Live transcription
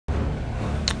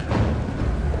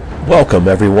Welcome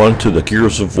everyone to the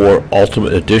Gears of War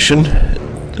Ultimate Edition.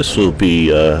 This will be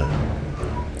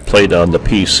played on the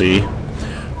PC.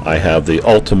 I have the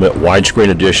Ultimate Widescreen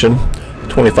Edition.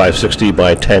 2560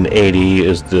 by 1080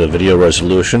 is the video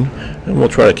resolution, and we'll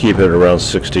try to keep it around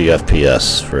 60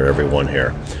 FPS for everyone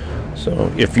here.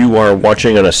 So if you are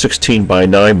watching on a 16 by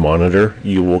 9 monitor,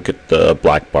 you will get the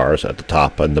black bars at the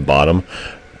top and the bottom,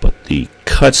 but the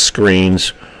cut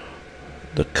scenes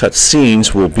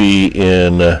will be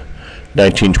in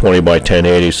 1920 by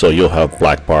 1080, so you'll have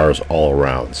black bars all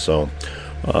around. So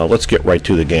let's get right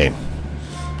to the game.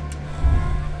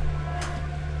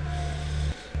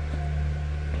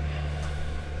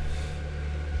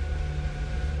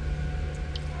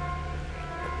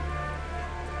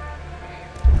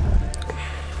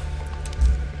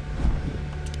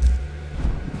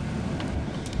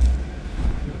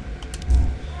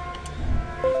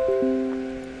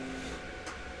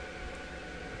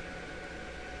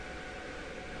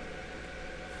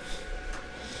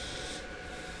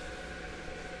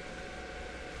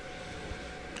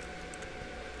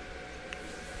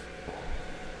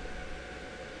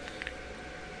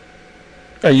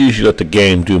 I usually let the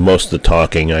game do most of the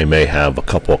talking. I may have a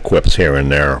couple of quips here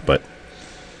and there, but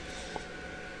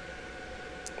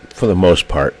for the most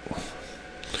part,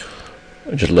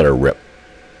 I just let her rip.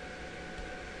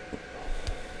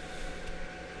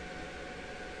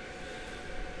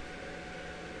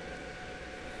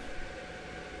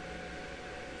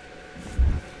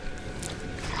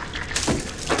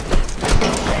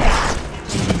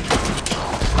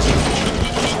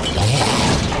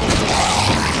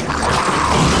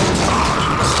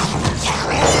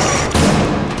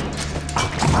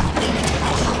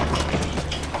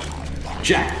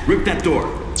 Jack, rip that door.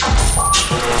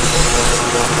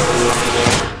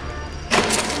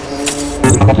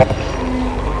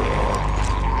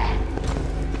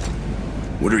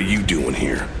 What are you doing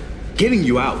here? Getting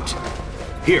you out.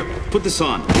 Here, put this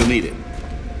on. You'll need it.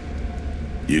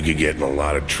 You could get in a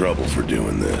lot of trouble for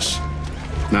doing this.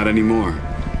 Not anymore.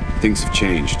 Things have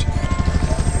changed.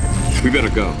 We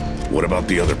better go. What about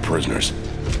the other prisoners?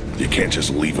 You can't just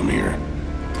leave them here.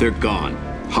 They're gone.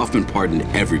 Hoffman pardoned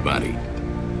everybody.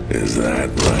 Is that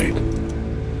right?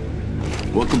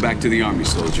 Welcome back to the army,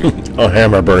 soldier. Oh,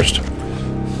 hammer burst.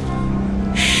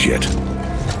 Shit.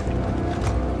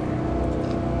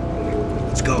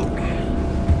 Let's go.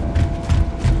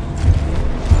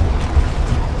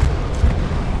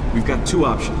 We've got two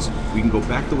options. We can go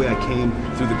back the way I came,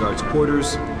 through the guards'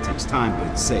 quarters. It takes time, but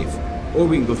it's safe. Or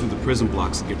we can go through the prison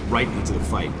blocks and get right into the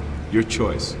fight. Your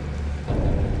choice.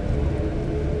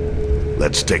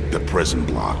 Let's take the prison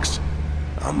blocks.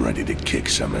 I'm ready to kick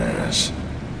some ass.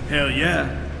 Hell yeah.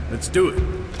 Let's do it.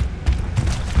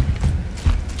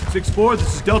 6-4,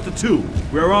 this is Delta 2.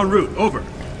 We are en route. Over.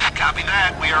 Copy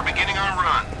that. We are beginning our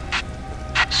run.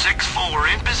 6-4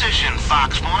 in position.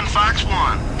 Fox 1, Fox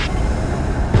 1.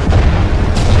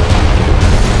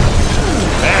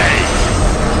 Hey!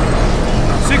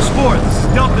 6-4, this is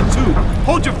Delta 2.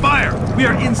 Hold your fire. We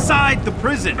are inside the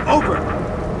prison. Over.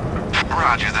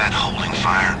 Roger that. Holding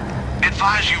fire.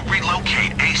 Advise you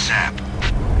relocate ASAP.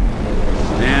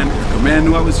 Man, if Command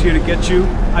knew I was here to get you,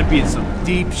 I'd be in some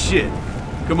deep shit.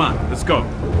 Come on, let's go.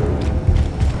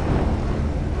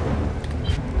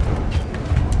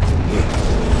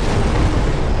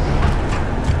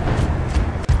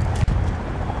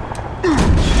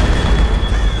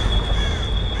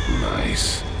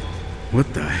 Nice.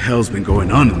 What the hell's been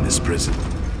going on in this prison?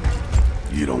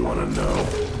 You don't want to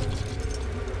know.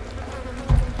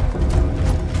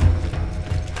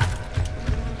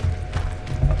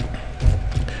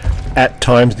 At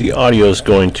times the audio is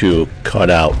going to cut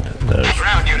out.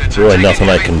 There's really nothing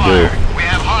I can do. We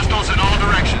have hostiles in all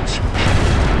directions.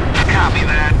 Copy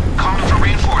that. Calling for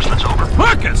reinforcements, over.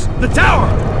 Marcus! The tower!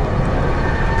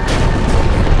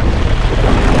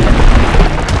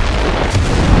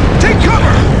 Take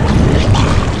cover!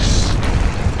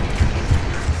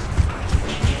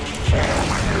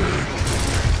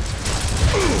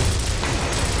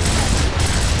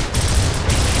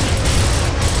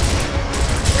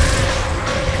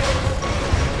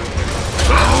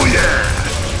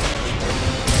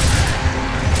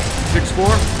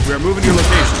 We are moving your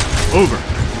location. Over.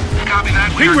 Copy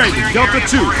that. King Raven, Delta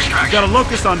 2. We've got a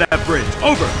Locust on that bridge.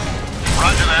 Over.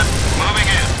 Roger that. Moving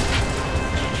in.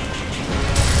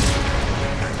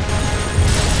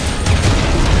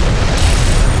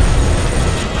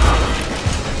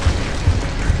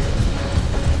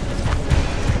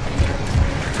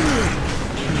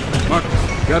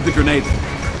 Marcus, grab the grenade.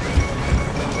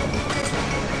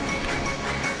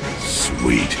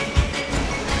 Sweet.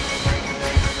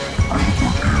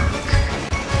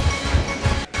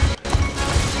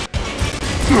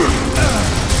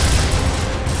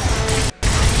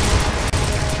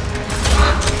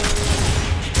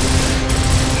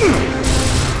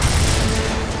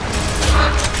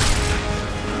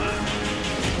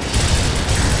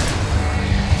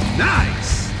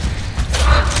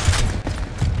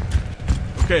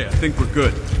 Okay, I think we're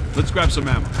good. Let's grab some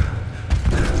ammo.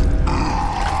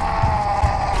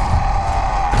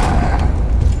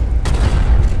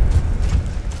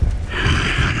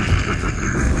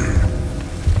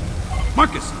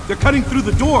 Marcus, they're cutting through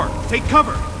the door. Take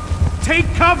cover. Take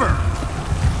cover!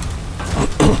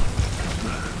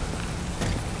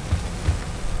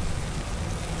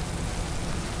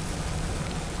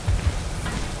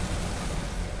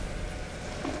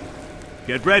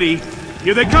 Get ready.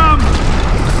 Here they come!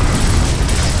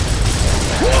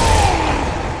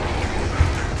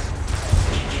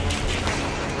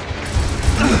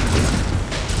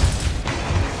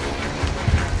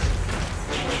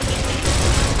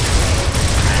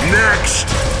 Next!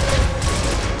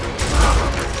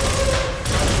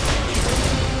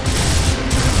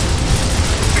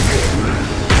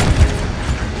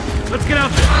 Let's get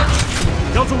out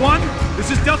there. Delta 1,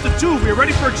 this is Delta 2. We are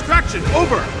ready for extraction.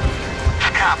 Over.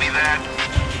 Copy that.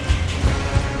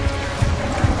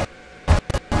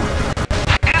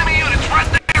 Enemy units right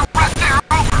there,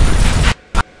 over.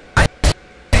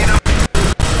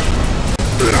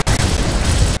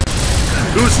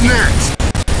 Who's next?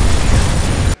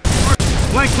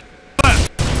 Blank left.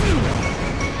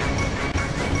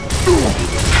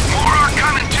 More are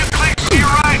coming, 2 clicks to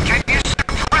your right. Can you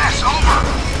suppress? Over.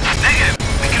 Negative.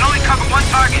 We can only cover one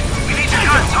target. We need your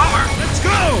guns. Over. Let's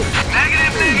go!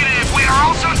 Negative, negative. We are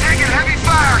also taking heavy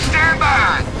fire. Stand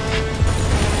by.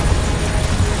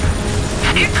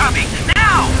 Incoming.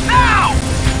 Now! Now!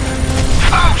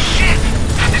 Oh, shit!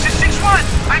 This is 6-1.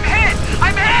 I'm hit.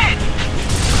 I'm hit.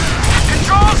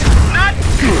 Controls, not...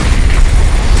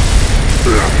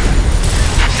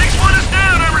 6-1 is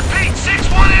down. I repeat,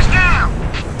 6-1 is down.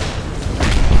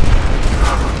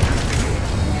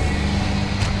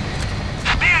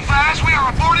 Be advised, we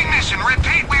are aborting mission.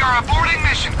 Repeat, we are aborting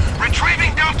mission.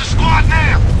 Retrieving Delta Squad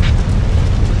now.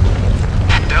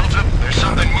 Delta, there's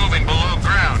something moving below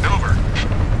ground. Over.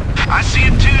 I see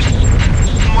it too.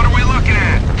 What are we looking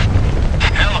at?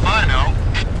 Hell if I know.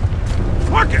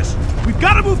 Marcus, we've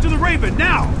got to move to the Raven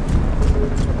now!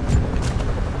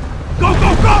 Go,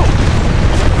 go, go!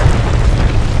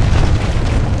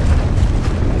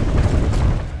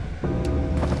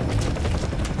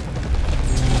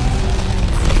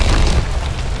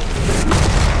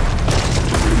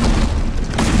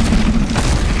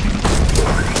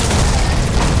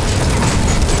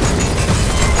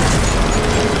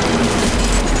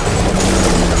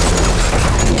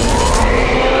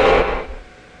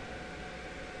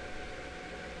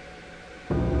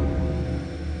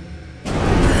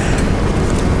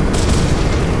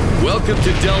 Welcome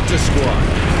to Delta Squad.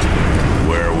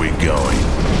 Where are we going?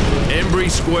 Embry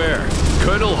Square.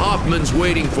 Colonel Hoffman's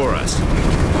waiting for us.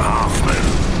 Hoffman.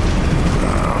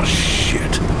 Oh,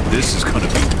 shit. This is gonna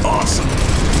be awesome.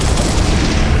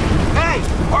 Hey,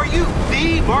 are you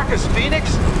the Marcus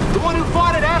Phoenix? The one who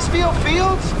fought at Asfield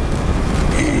Fields?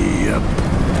 Yep.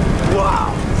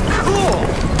 Wow, cool!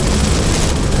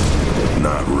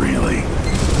 Not really.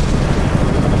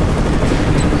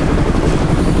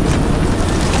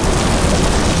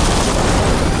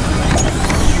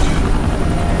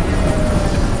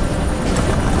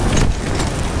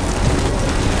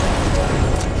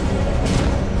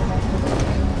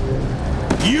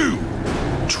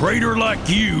 Traitor like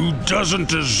you doesn't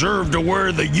deserve to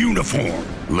wear the uniform.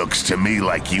 Looks to me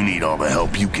like you need all the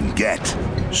help you can get.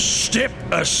 Step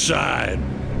aside.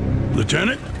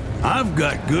 Lieutenant, I've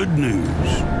got good news.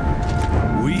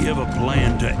 We have a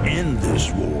plan to end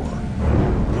this war.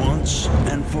 Once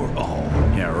and for all.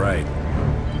 Yeah, right.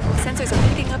 Sensors are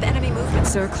picking up enemy movement,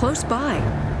 sir, close by.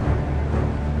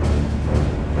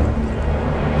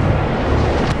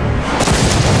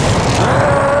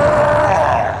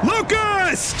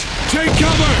 Locust! Take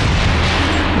cover!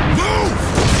 Move!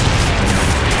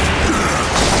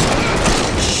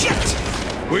 Shit!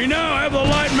 We now have the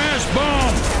light mass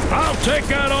bomb. I'll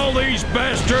take out all these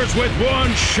bastards with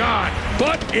one shot.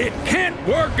 But it can't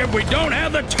work if we don't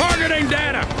have the targeting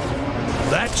data.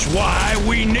 That's why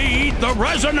we need the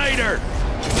resonator.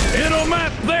 It'll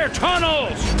map their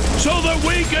tunnels so that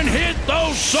we can hit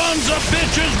those sons of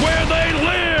bitches where they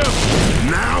live.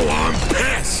 Now I'm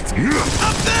pissed.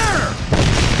 Up there!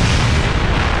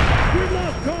 We've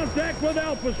lost contact with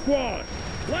Alpha Squad.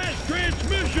 Last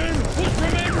transmission was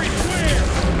from Embry Square.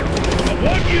 I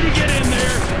want you to get in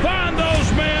there, find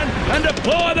those men, and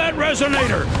deploy that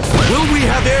resonator. Will we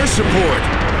have air support?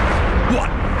 What?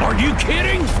 Are you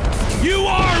kidding? You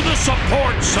are the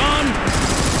support, son!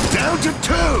 Down to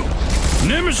 2!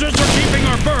 Nemesis are keeping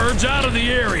our birds out of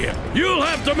the area. You'll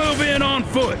have to move in on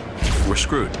foot. We're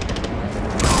screwed.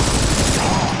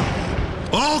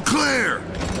 All clear!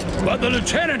 But the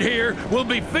lieutenant here will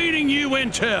be feeding you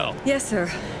intel. Yes, sir.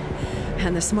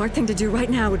 And the smart thing to do right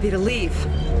now would be to leave.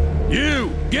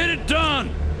 You, get it done!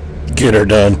 Get her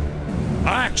done.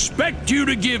 I expect you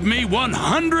to give me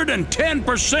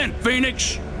 110%,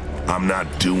 Phoenix! I'm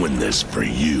not doing this for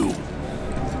you.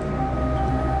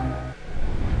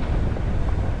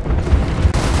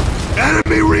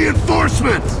 Enemy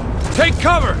reinforcements! Take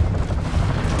cover!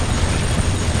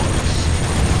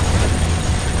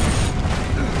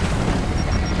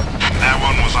 That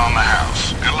one was on the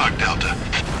house. Good luck, Delta.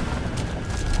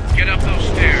 Get up those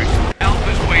stairs.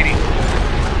 Alpha's waiting.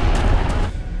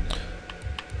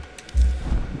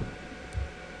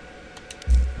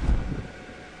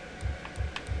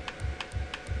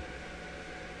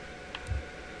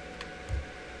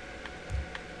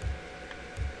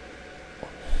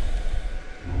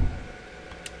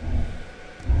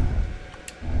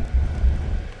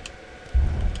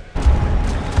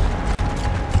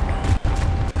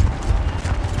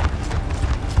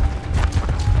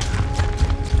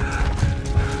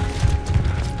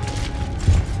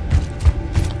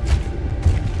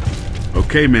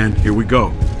 Okay, man, here we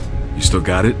go. You still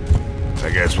got it?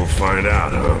 I guess we'll find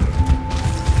out, huh?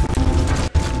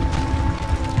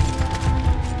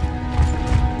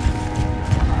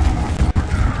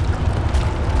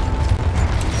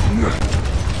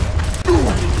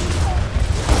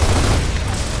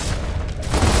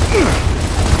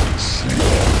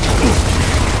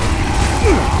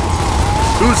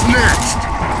 Who's next?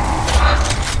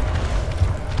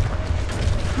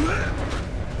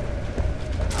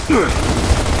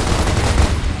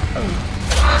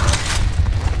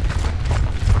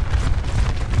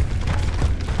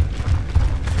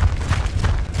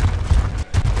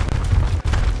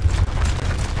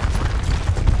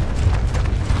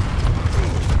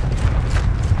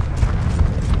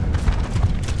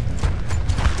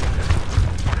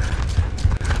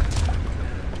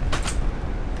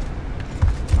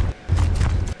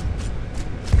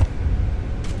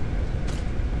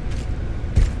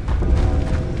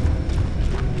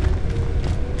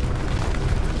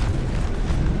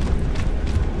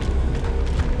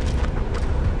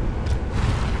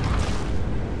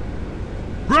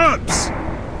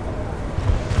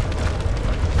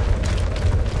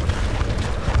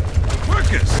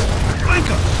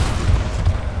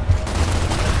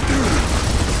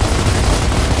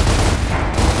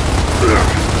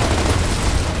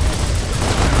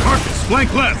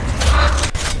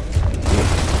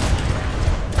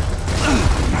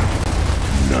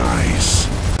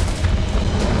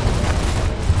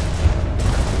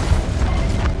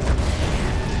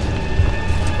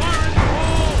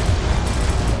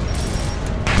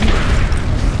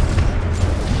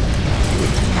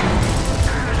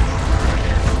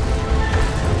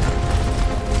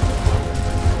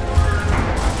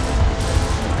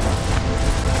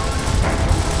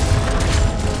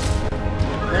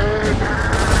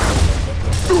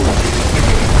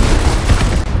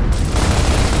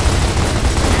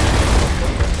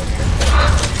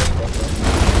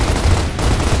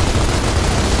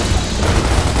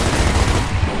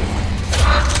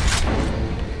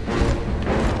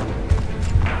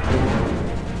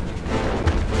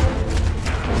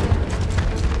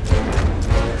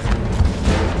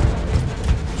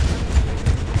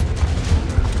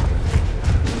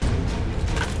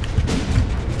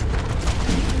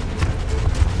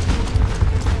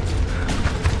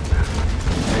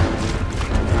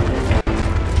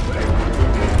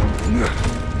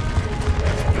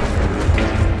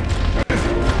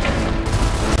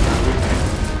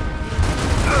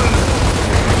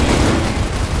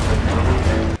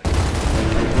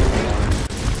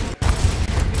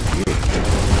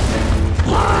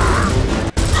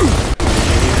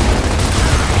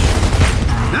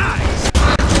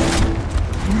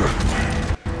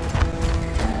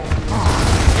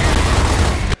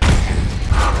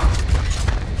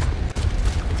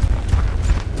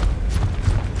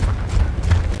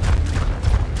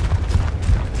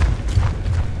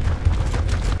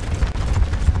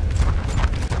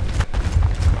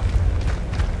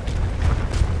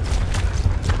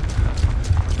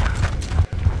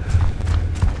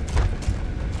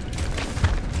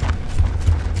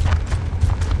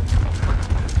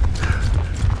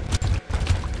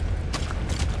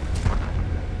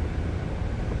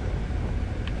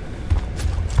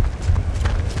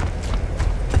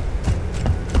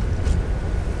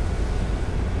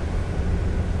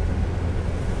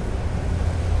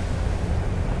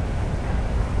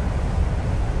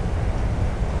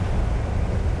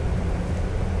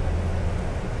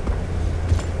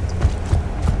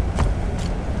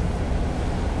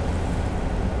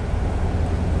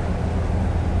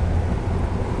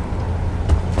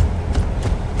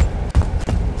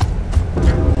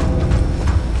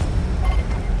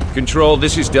 Control,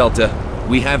 this is Delta.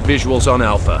 We have visuals on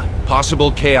Alpha. Possible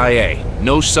KIA.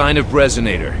 No sign of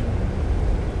resonator.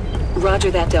 Roger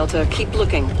that, Delta. Keep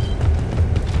looking.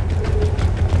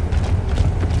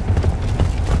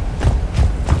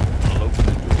 I'll open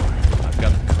the door. I've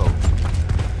got the code.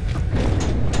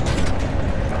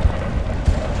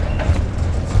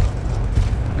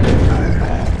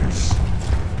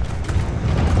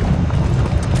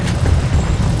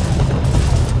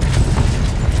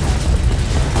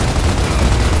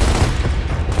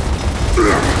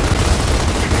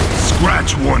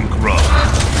 Scratch one, grub.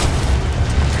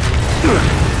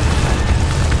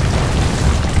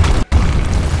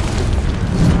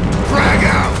 Frag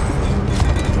out!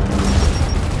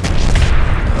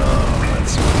 Oh,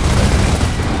 that's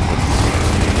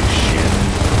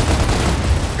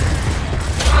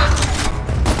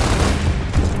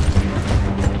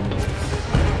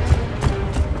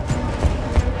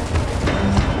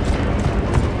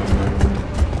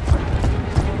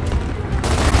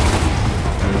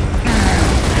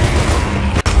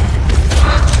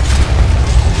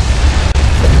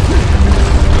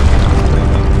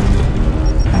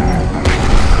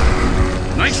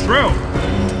Nice throw!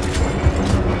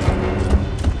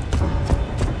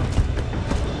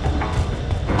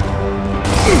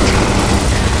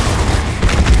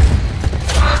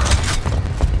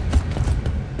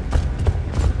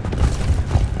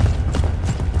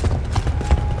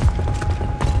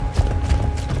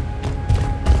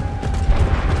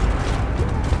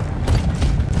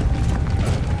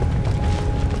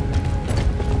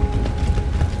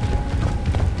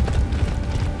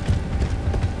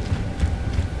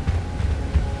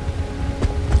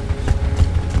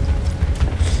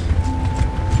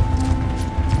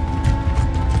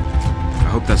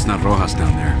 I hope that's not Rojas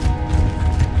down there.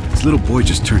 His little boy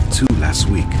just turned 2 last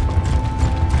week.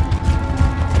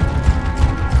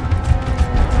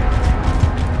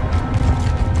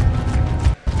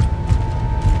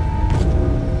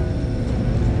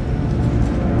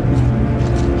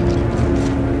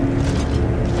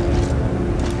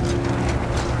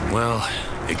 Well,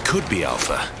 it could be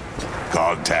Alpha.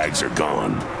 Cog tags are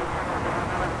gone.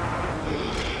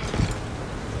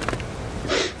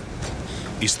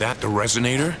 Is that the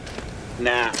resonator?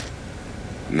 Nah.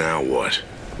 Now what?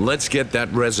 Let's get that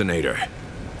resonator.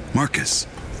 Marcus.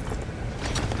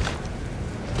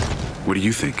 What do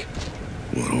you think?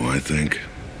 What do I think?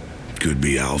 Could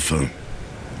be Alpha,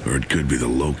 or it could be the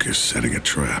Locust setting a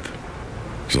trap.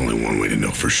 There's only one way to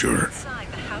know for sure. Inside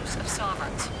the House of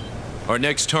Sovereigns. Our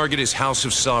next target is House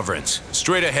of Sovereigns.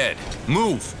 Straight ahead.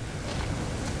 Move!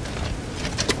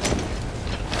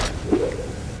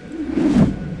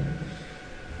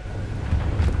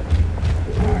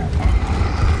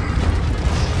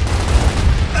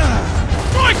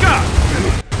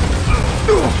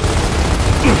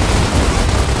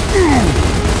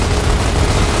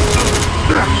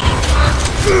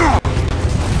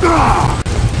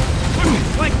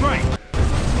 Flank right!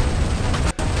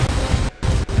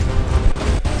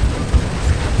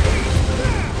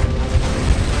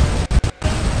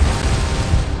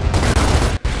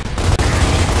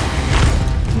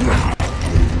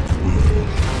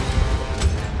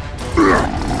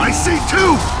 I see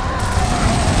two!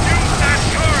 Use that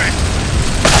turret!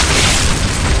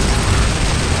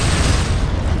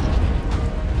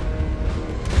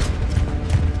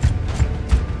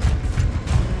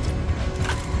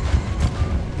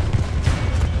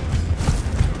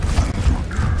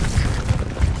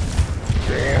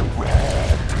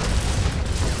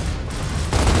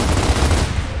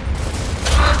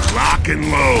 Lock and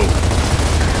load.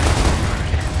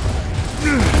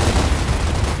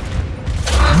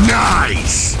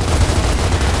 Nice!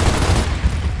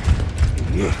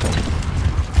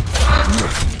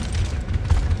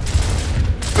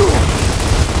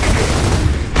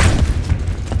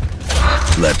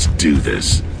 Let's do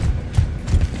this.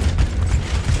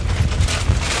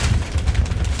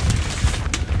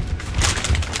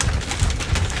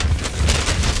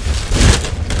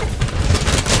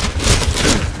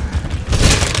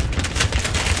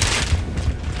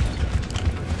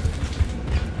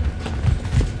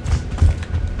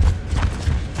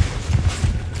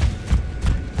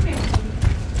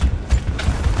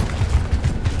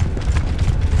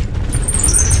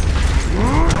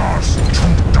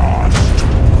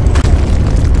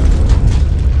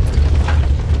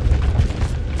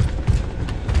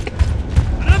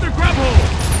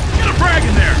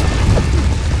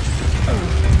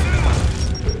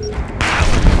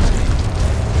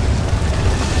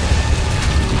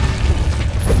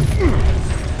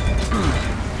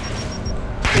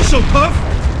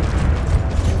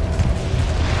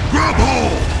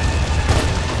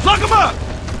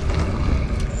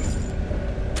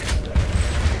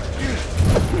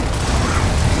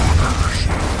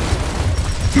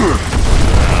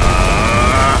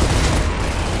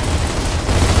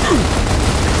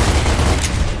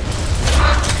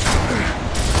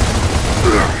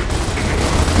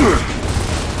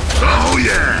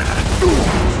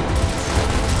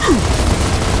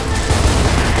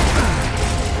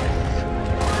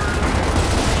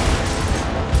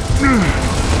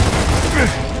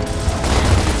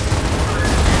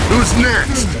 Who's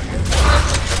next?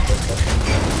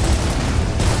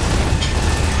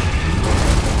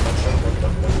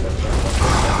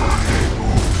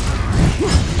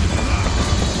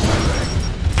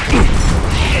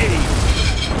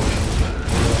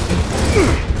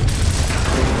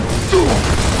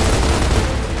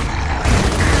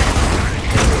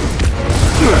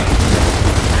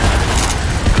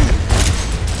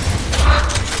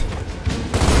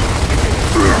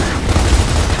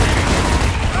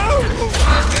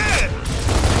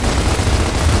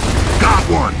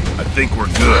 I think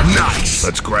we're good. Nice!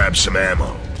 Let's grab some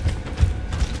ammo.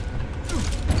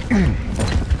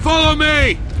 Follow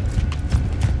me!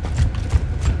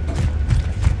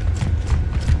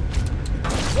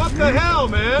 What the hell,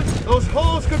 man? Those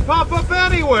holes could pop up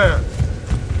anywhere!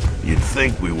 You'd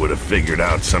think we would have figured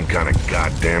out some kind of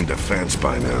goddamn defense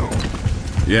by now.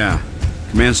 Yeah.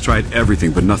 Command's tried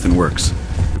everything, but nothing works.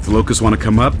 If the Locusts want to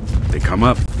come up, they come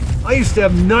up. I used to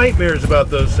have nightmares about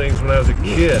those things when I was a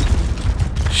kid.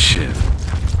 Shit.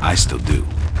 I still do.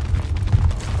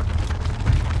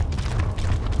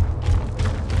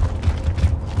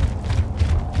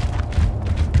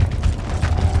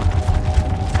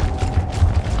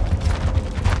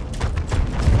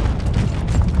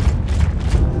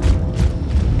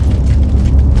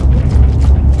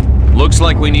 Looks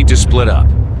like we need to split up.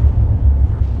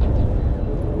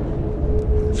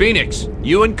 Phoenix,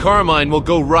 you and Carmine will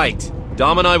go right.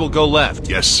 Dom and I will go left.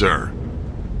 Yes, sir.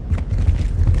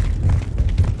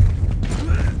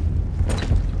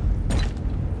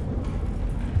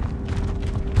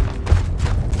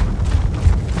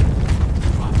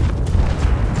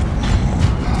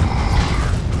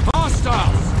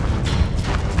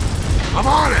 I'm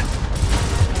on it!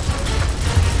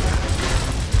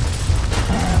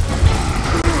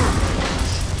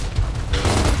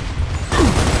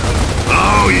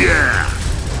 Oh, yeah!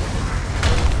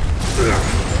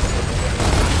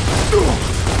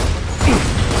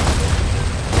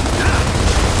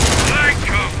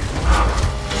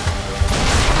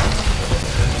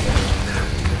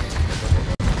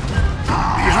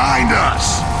 Behind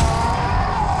us!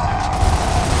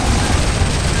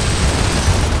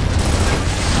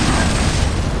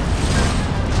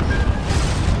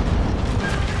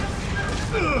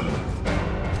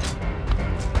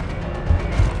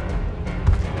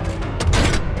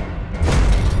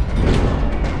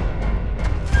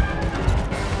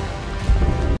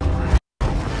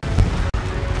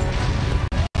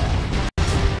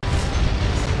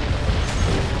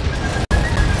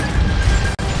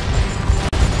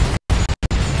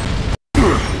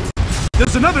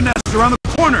 There's another nest around the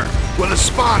corner! With a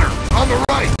spotter, on the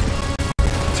right!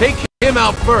 Take him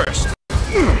out first.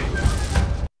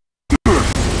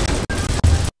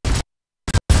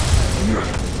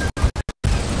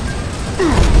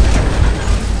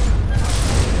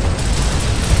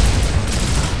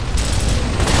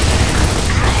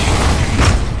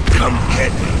 Come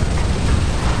get me!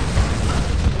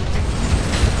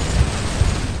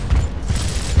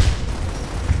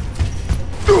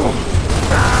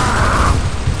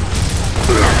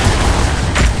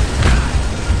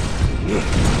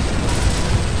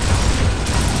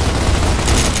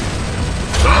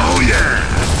 Oh yeah!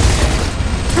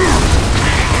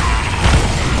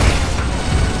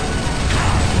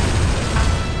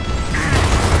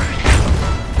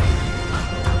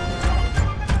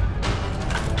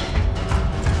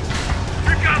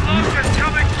 We've got Locusts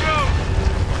coming through!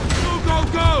 Go, go,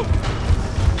 go!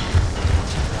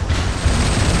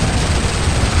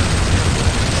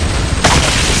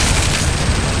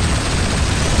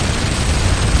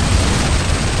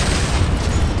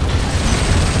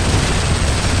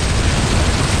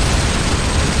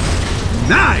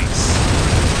 Nice!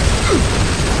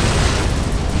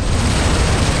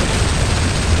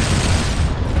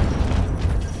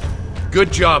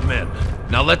 Good job, men.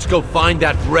 Now let's go find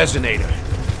that resonator.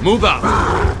 Move out.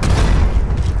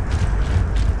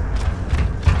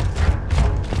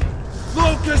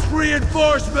 Locust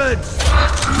reinforcements!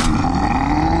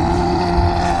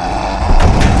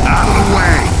 Out of the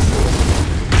way!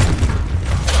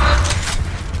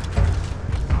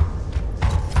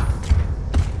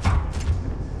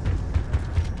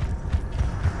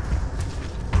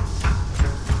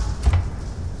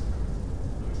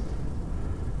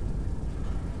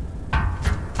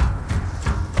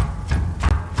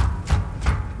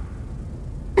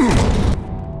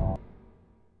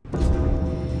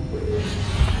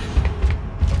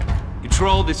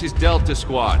 Control, this is Delta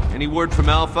Squad. Any word from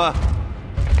Alpha?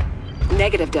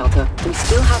 Negative, Delta. We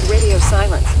still have radio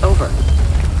silence. Over.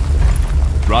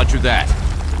 Roger that.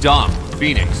 Dom,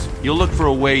 Phoenix, you'll look for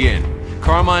a way in.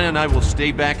 Carmine and I will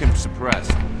stay back and suppress.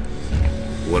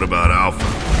 What about Alpha?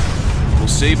 We'll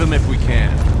save him if we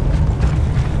can.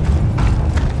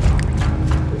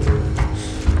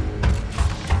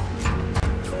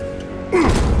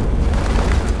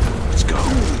 Let's go.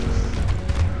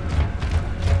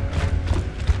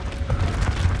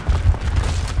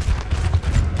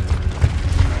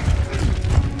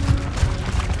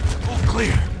 All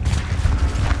clear.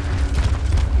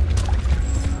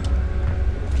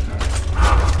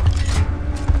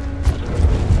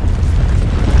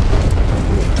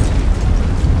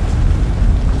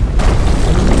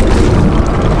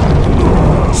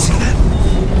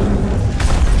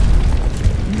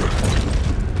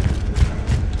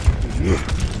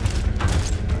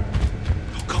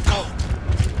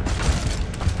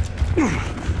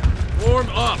 Warm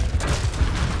up!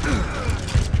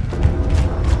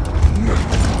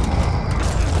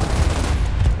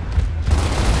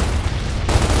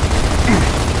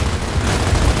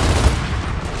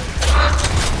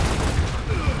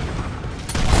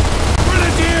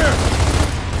 Grenadier!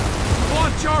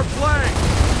 Launch our flank!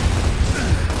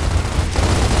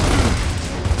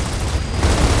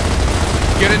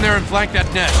 Get in there and flank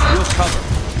that nest. We'll cover.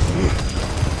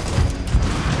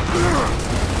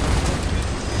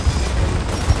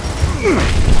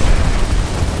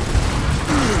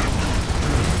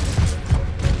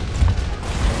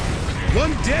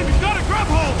 One dead. We've got a grub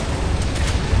hole.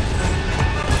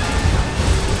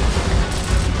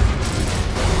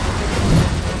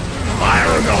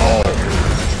 Fire in the hole!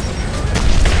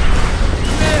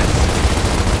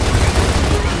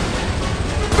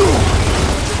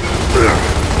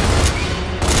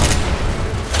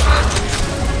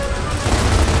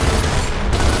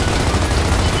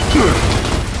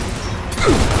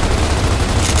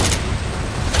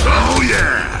 Oh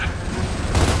yeah!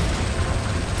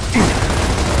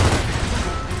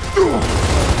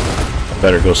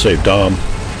 Better go save Dom.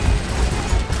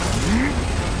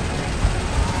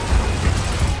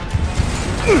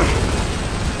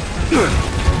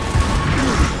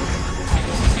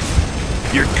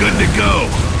 You're good to go.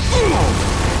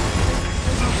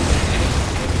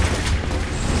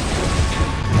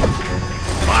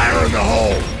 Fire in the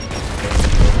hole.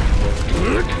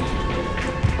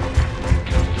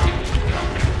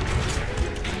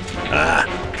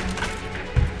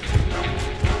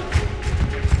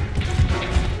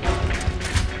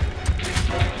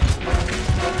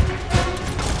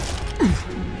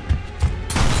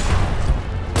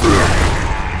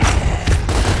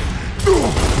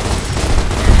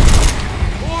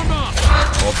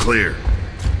 All clear.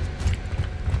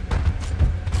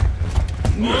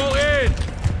 All in!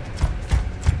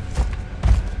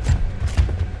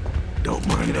 Don't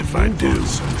mind if I do.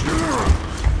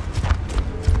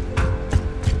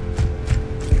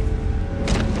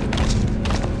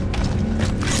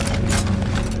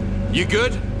 You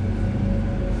good?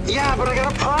 Yeah, but I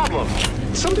got a problem.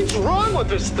 Something's wrong with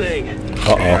this thing.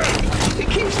 Uh-oh. It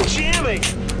keeps jamming.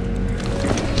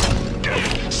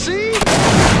 See?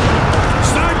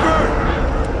 Sniper!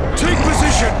 Take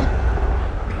position!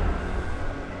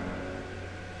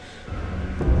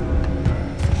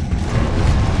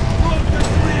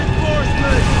 Locust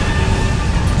reinforcement!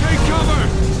 Take cover!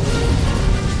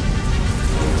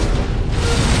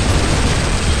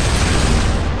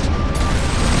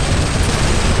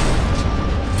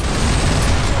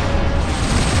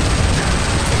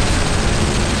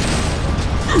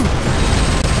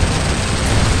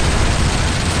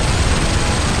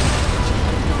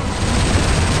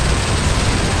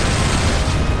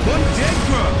 One dead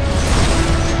grub!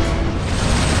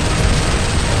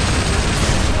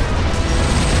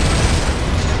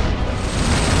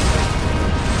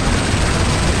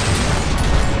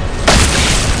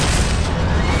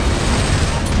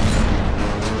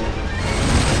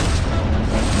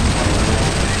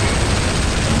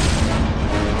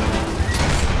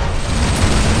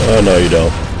 Oh, no, you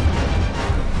don't.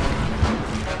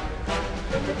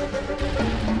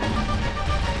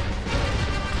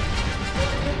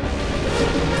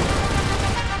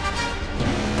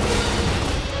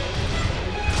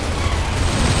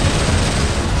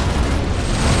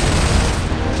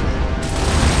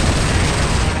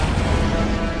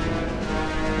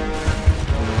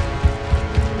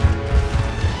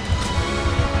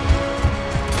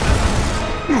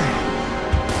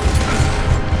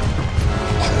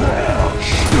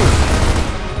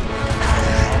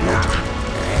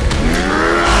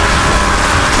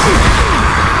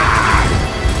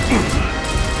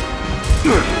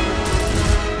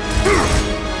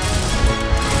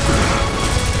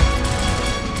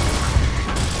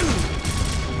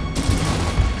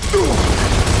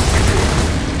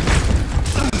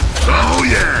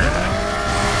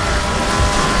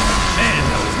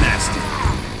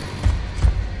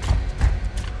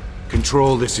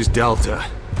 Control, this is Delta.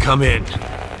 Come in.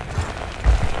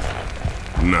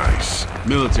 Nice.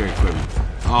 Military equipment.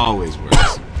 Always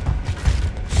works.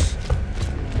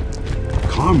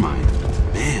 Carmine.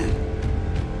 Man.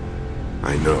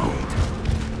 I know.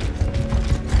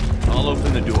 I'll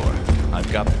open the door.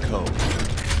 I've got the code.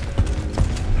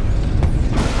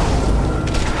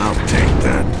 I'll take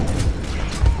that.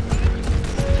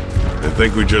 I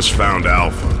think we just found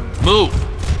Alpha. Move!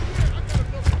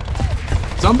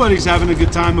 Somebody's having a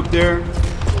good time up there.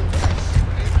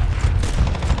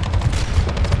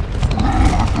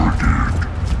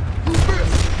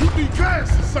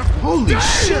 Holy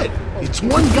shit! It's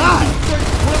one guy!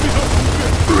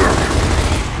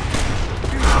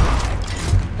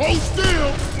 Hold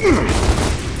still!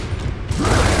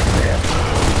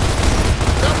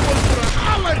 That was for the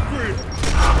highlight grid!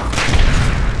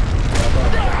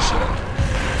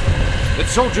 That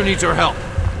soldier needs our help.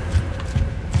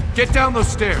 Get down those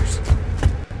stairs.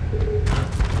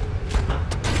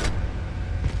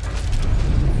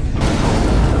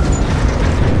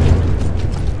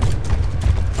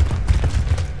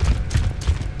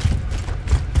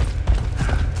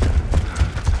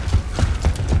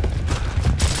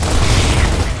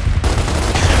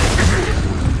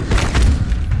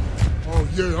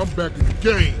 I'm back in the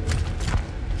game.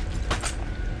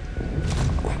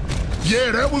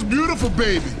 Yeah, that was beautiful,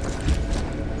 baby.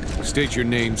 State your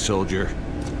name, soldier.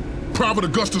 Private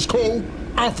Augustus Cole,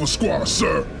 Alpha Squad,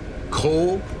 sir.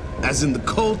 Cole? As in the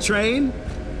coal train?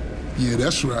 Yeah,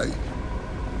 that's right.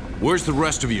 Where's the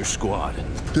rest of your squad?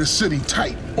 They're sitting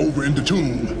tight over in the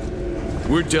tomb.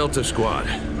 We're Delta Squad.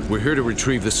 We're here to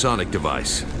retrieve the sonic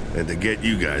device. And to get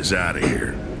you guys out of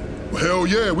here. Well, hell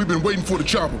yeah, we've been waiting for the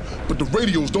chopper, but the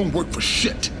radios don't work for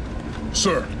shit.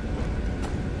 Sir.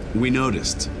 We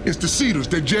noticed. It's the Cedars,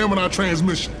 they're jamming our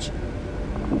transmissions.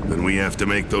 Then we have to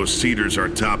make those Cedars our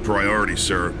top priority,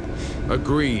 sir.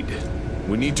 Agreed.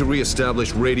 We need to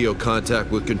re-establish radio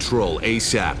contact with Control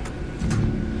ASAP.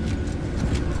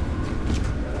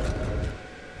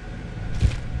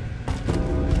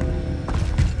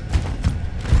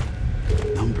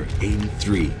 Number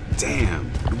 83.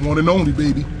 Damn. The one and only,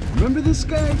 baby. Remember this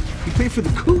guy? He played for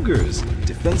the Cougars.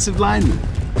 Defensive lineman.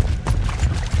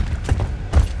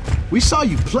 We saw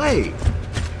you play.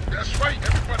 That's right.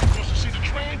 Everybody wants to see the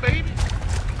train, baby.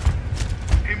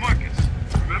 Hey, Marcus.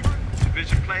 Remember?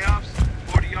 Division playoffs?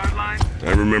 40-yard line?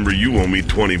 I remember you owe me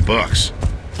 $20.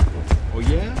 Oh,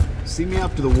 yeah? See me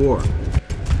after the war.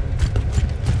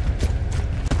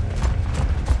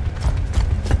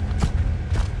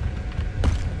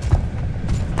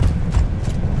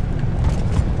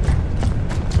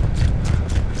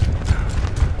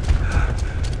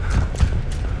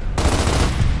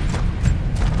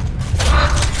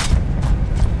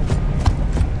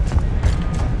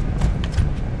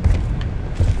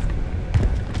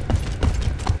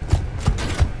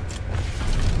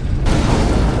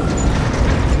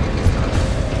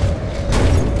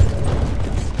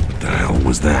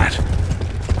 Was that?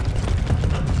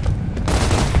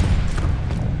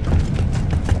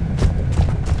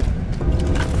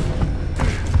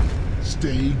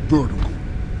 Stay vertical.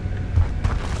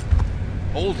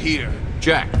 Hold here.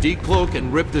 Jack, decloak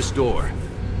and rip this door.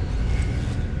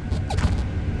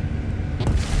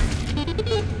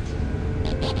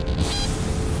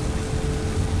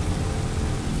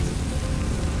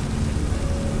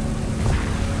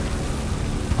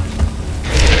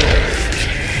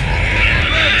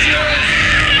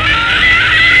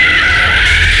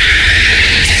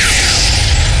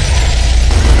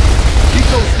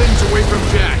 Away from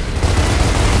Jack.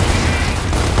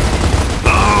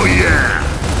 Oh, yeah!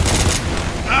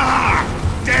 Ah,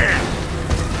 damn!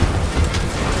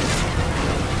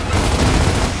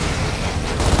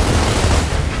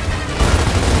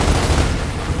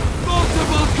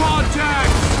 Multiple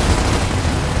contacts!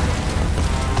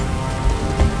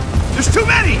 There's too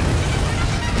many!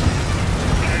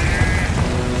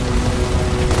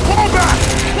 Fall back!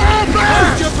 Fall back!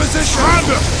 Hold your position!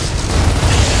 Honda!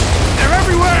 They're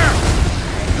everywhere!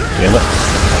 Damn it.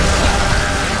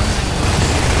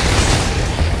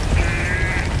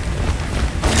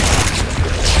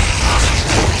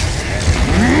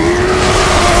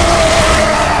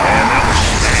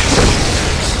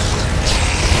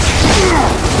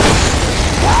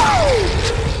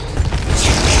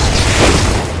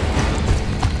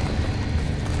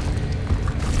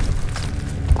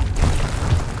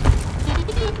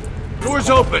 Door's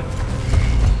open.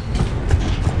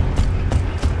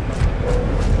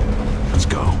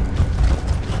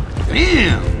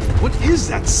 Damn! What is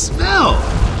that smell?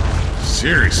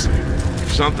 Seriously,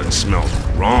 Something smells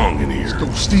wrong in here.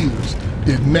 Those steelers,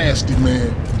 they're nasty,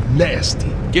 man.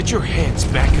 Nasty. Get your heads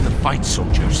back in the fight,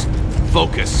 soldiers.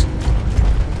 Focus.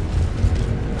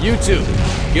 You two,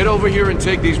 get over here and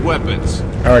take these weapons.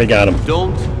 I already got him.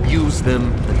 Don't use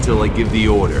them until I give the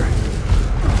order.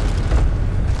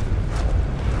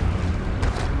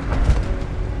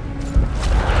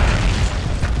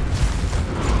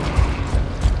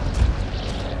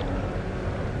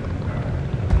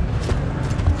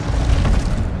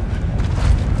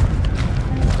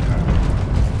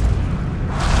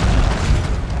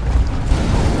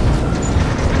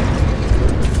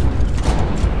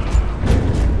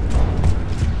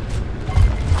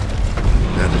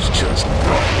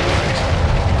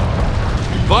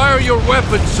 Fire your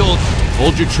weapons, soldier!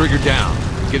 Hold your trigger down.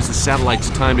 It gives the satellites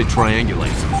time to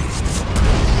triangulate.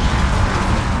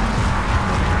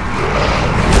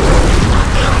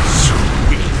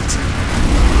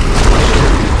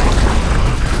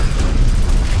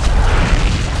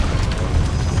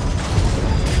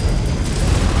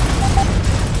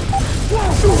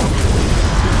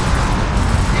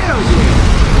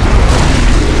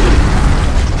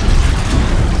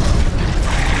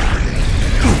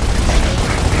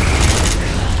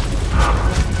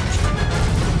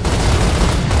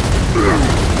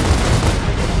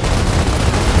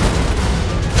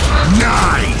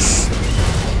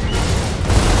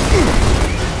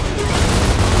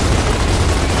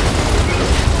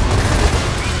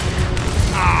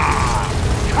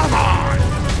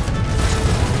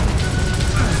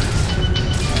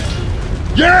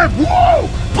 Yeah, whoa!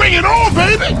 Bring it on,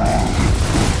 baby!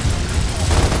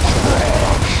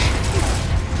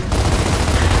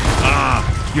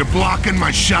 You're blocking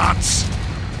my shots.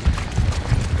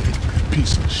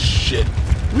 Piece of shit.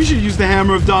 We should use the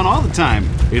Hammer of Dawn all the time.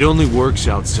 It only works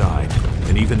outside,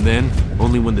 and even then,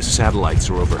 only when the satellites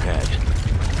are overhead.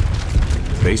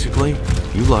 Basically,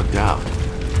 you lucked out.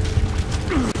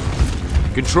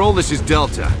 Control, this is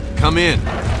Delta. Come in.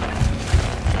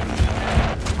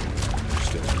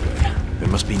 Still good. There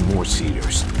must be more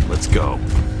Cedars. Let's go.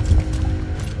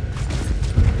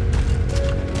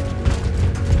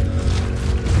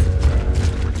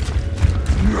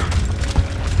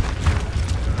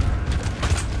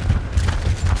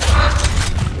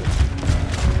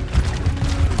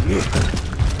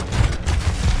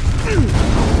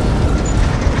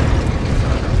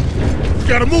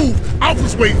 Gotta move!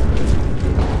 Alpha's waiting!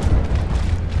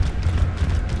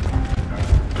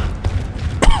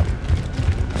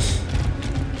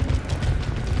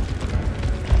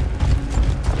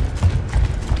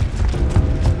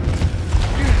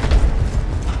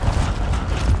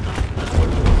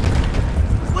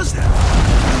 What's that?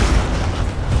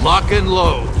 Lock and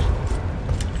load.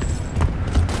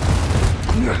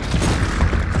 We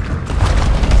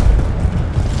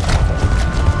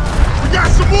got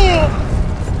some more!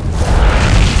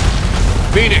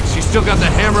 Phoenix, you still got the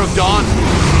Hammer of Dawn?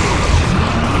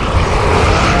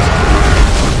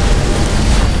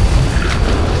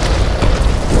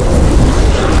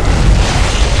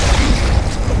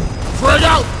 Frag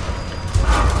out!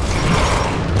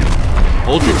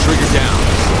 Hold your trigger down.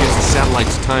 It gives the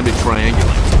satellites time to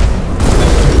triangulate.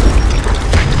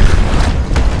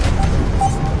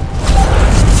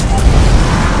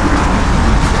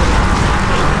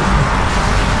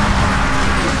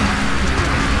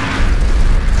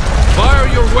 Fire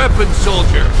your weapon,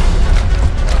 soldier!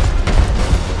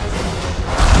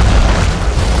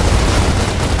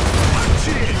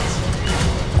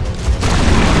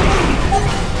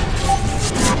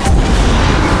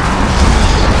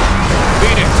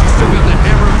 Phoenix, you still got the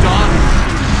Hammer of Dawn?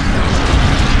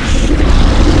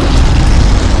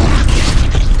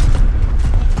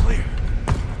 Clear.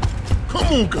 Come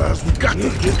on, guys, we got to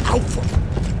get Alpha.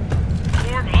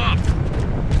 Form up!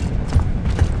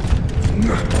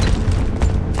 Form up!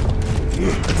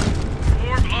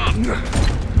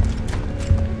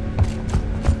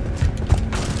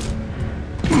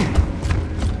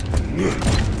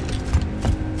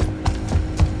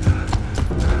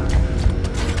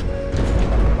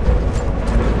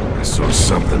 I saw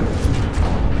something.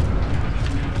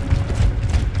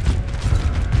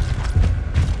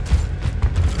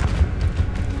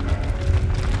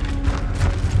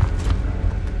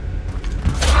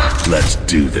 Let's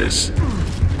do this.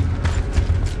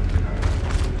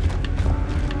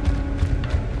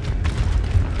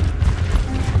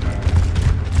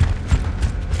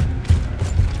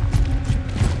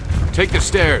 Take the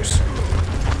stairs.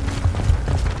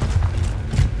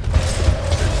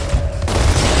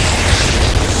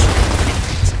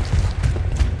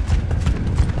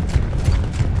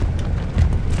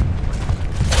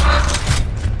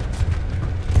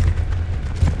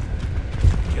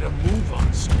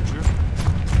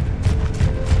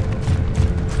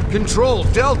 Control,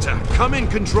 Delta. Come in,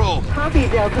 Control. Copy,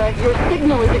 Delta. Your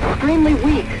signal is extremely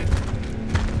weak.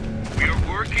 We're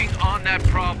working on that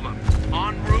problem.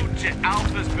 En route to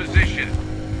Alpha's position.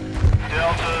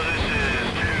 Delta, this is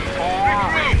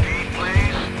 2-4. Repeat,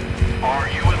 please. Are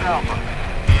you with Alpha?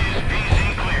 Is BZ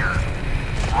clear?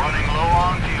 Running low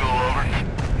on fuel, over.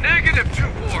 Negative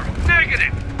 2-4.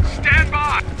 Negative. Stand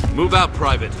by. Move out,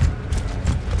 Private.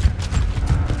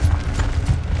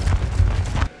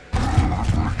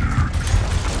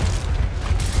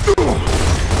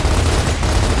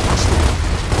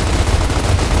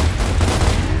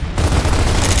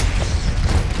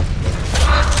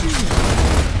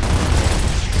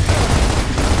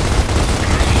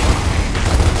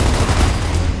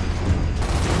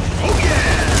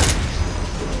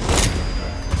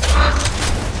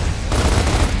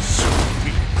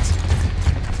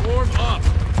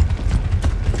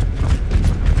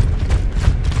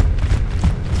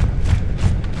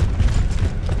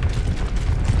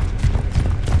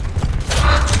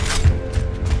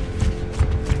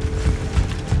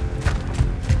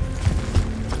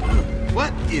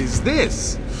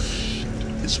 This?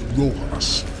 It's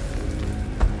Rojas.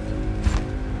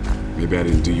 Maybe I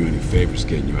didn't do you any favors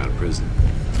getting you out of prison.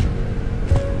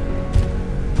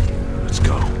 Let's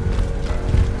go.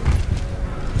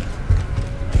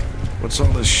 What's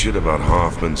all this shit about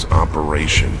Hoffman's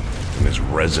operation and his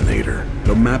resonator?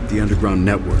 They'll map the underground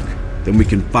network. Then we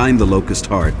can find the Locust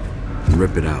Horde and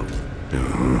rip it out.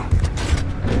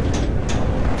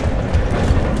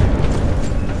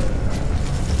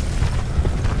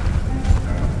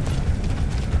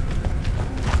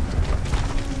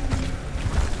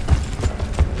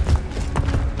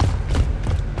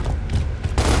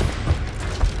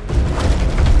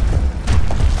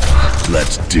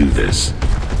 Let's do this.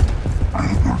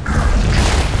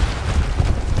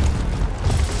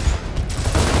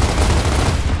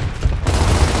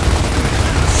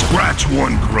 Scratch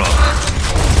one grub.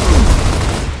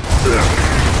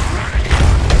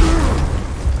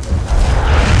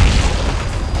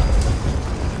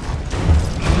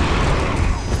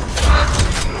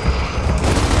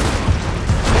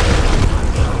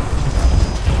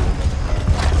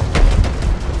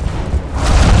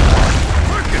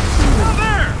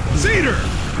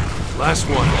 Last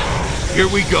one. Here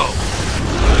we go.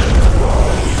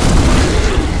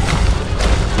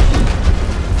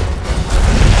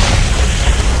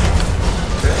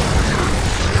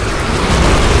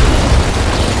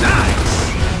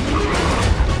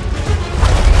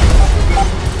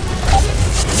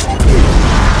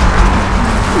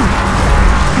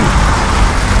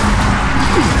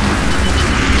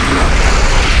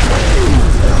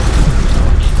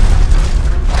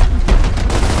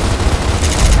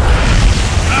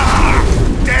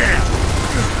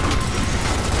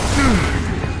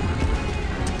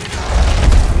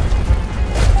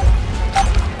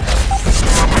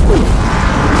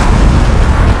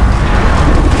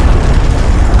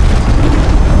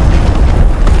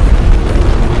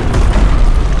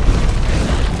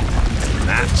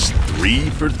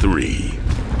 For 3.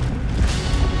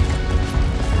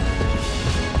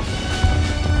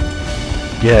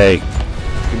 Yay.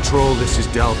 Control, this is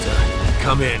Delta.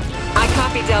 Come in. I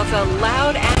copy, Delta,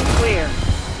 loud and clear.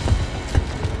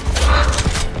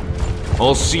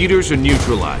 All Cedars are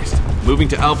neutralized. Moving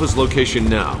to Alpha's location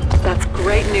now. That's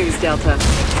great news, Delta.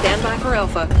 Stand by for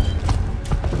Alpha.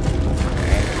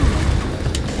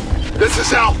 This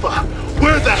is Alpha.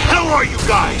 Where the hell are you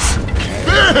guys?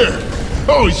 Man!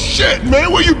 Oh shit,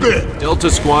 man, where you been? Delta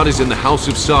Squad is in the House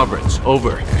of Sovereigns.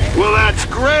 Over. Well, that's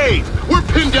great. We're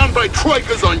pinned down by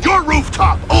troikas on your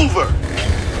rooftop. Over.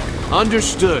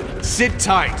 Understood. Sit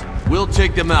tight. We'll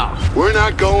take them out. We're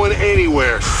not going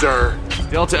anywhere, sir.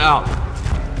 Delta out.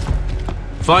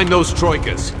 Find those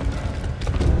troikas.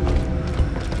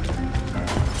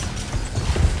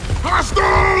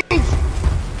 Hostiles!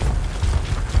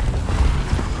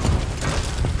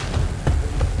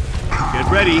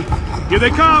 Get ready. Here they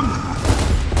come!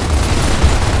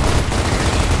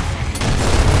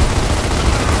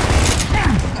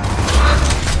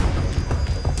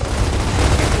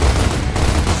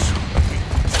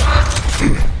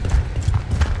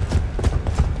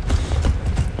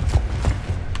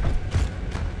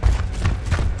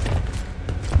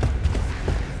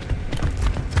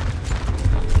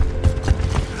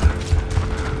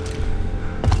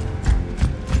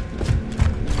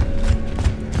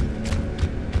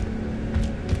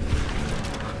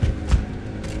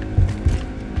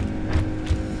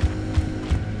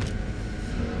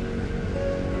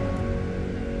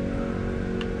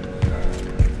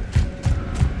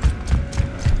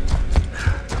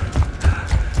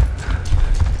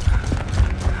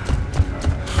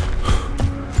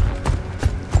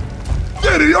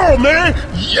 on, man!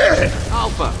 Yeah!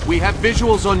 Alpha, we have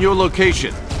visuals on your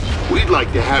location. We'd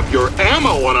like to have your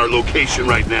ammo on our location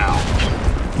right now.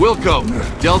 Wilco,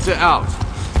 Delta out.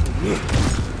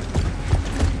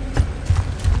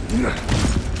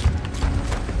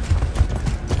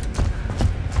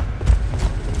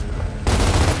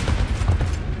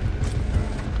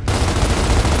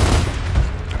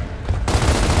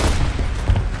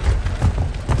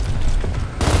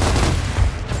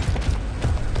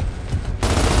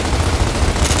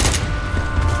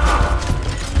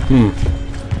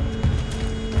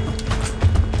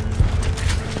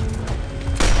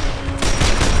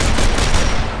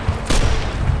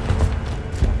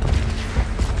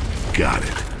 Got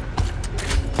it.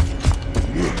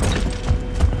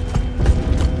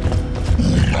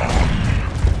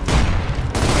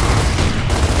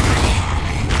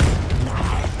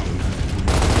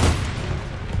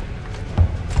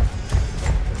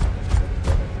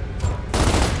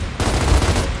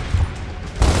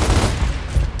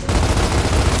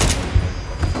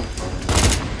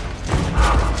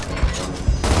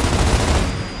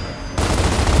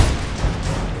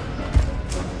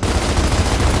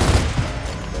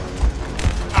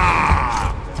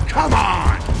 Come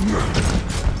on!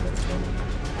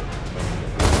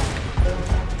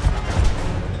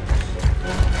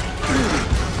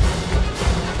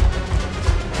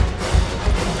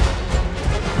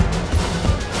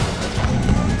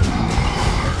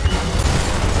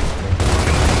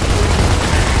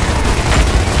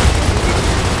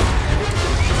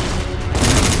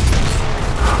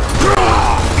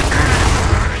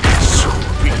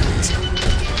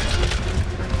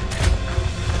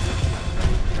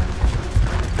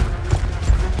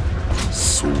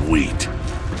 Sweet.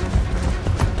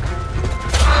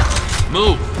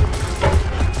 Move.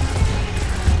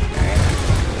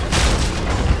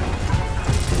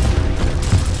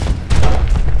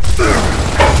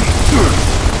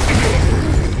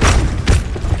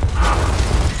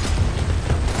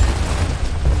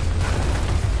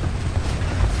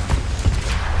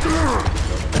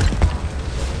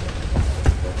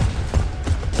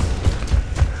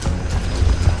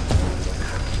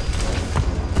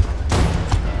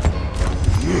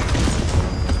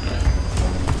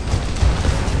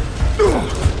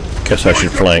 Guess I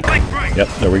should flank. Yep,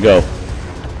 there we go.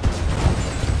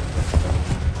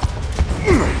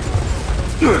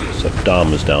 Except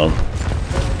Dom is down.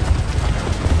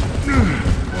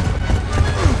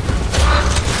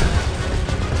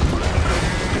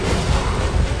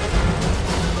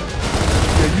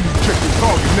 Yeah, you need to check your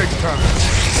target next time.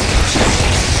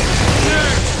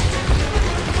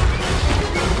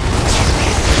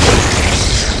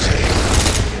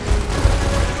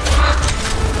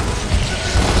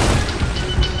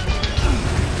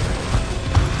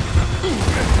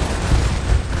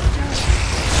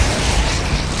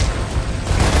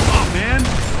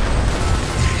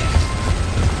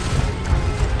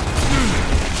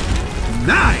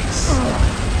 Nice!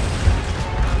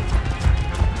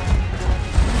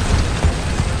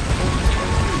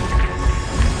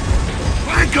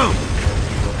 Flank 'em!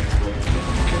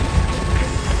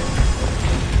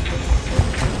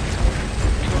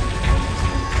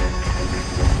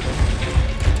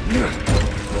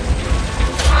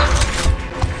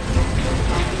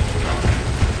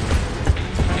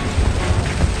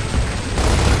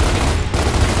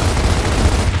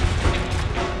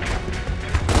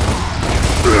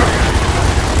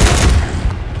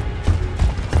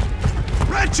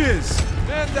 Wretches!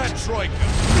 And that troika.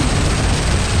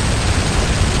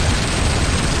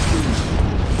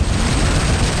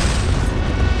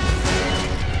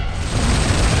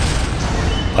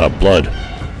 Blood.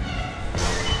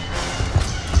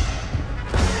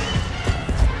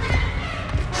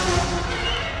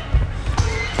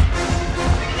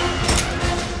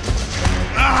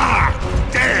 Ah!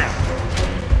 Damn!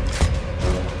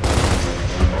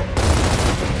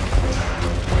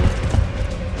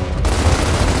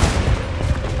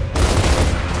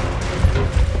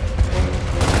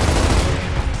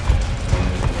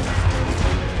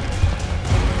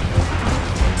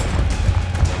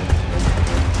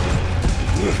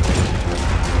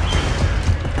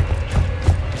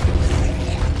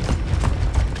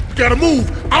 Gotta move!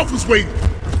 Alpha's waiting!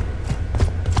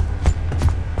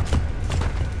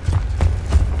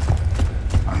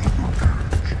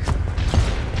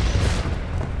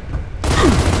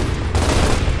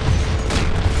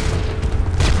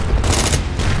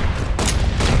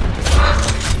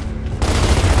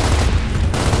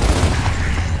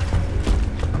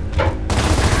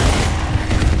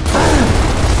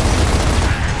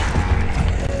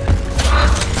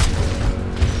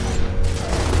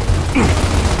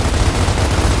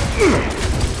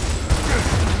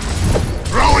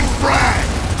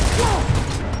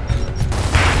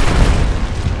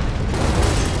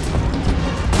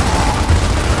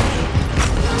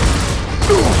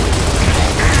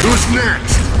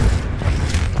 next?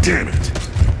 Damn it.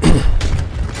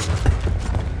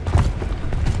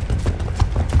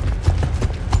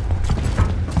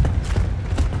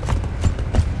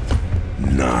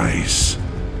 Nice.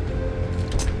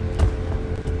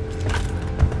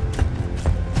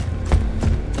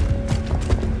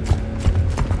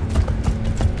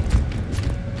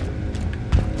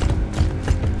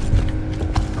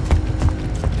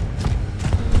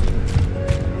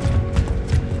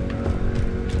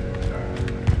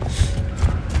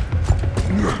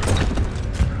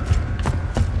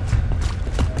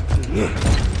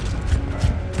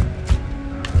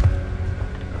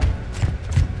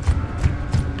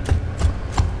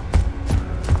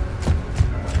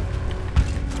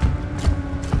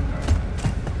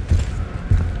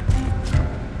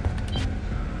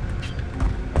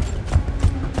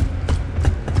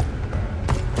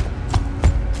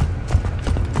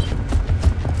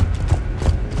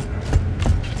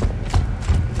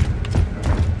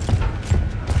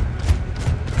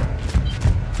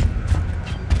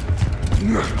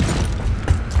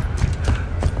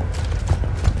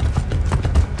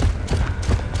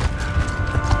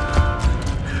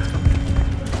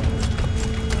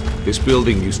 This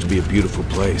building used to be a beautiful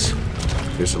place.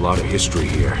 There's a lot of history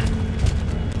here.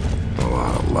 A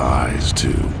lot of lies,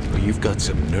 too. But you've got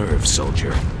some nerve,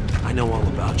 soldier. I know all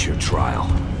about your trial.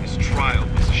 His trial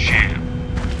was a sham.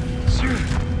 Sir.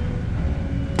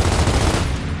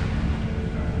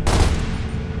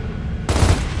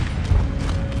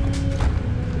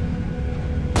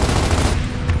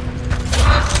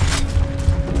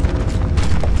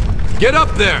 Get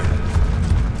up there!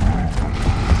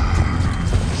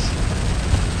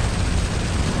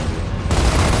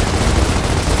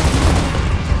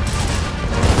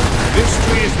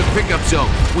 Pickup zone.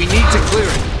 We need to clear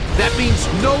it. That means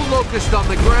no Locust on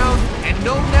the ground and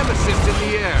no Nemesis in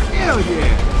the air. Hell yeah!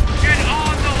 Get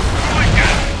on those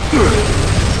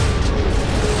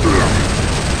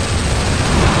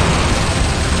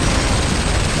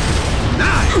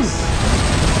Nice!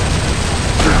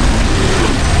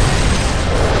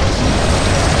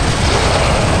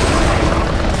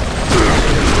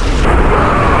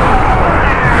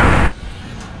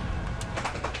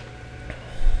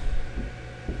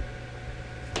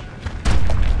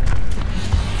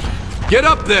 Get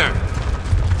up there!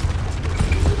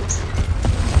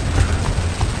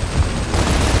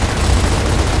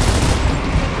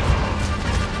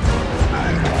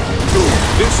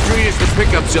 This street is the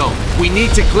pickup zone. We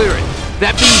need to clear it.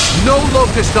 That means no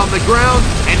Locust on the ground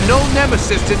and no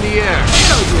Nemesis in the air.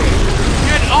 Hell yeah!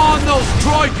 Get on those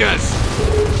troikas!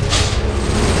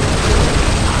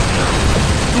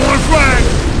 One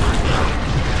flag!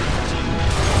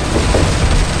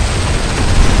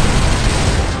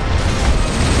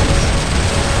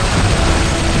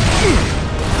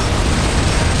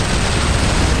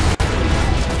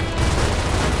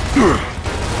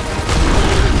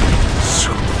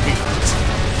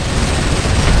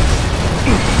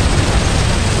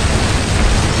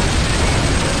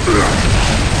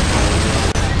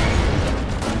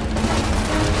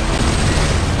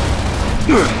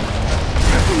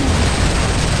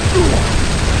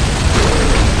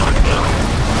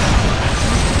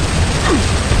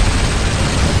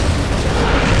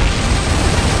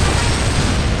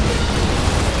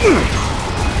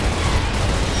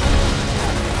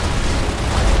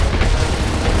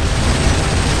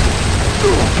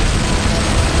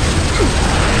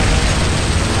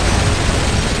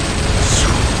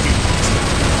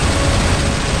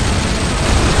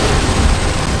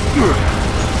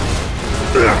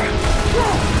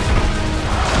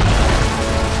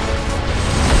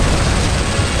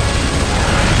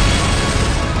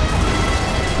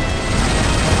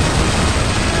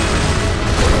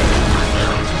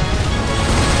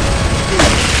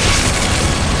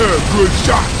 Good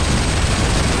shot.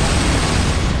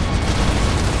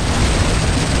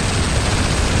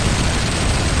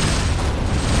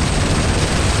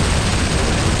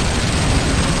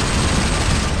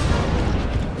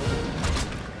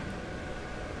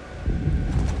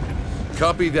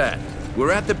 Copy that.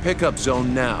 We're at the pickup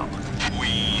zone now. We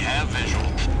have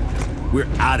visual. We're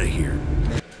out of here.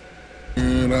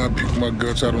 And I pick my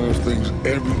guts out on those things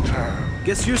every time.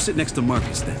 Guess you're sitting next to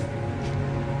Marcus then.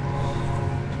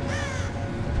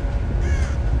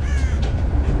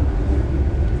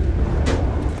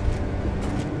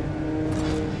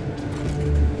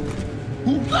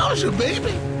 How's your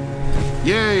baby?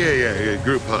 Yeah.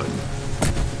 Group hug.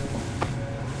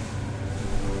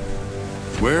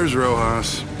 Where's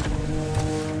Rojas?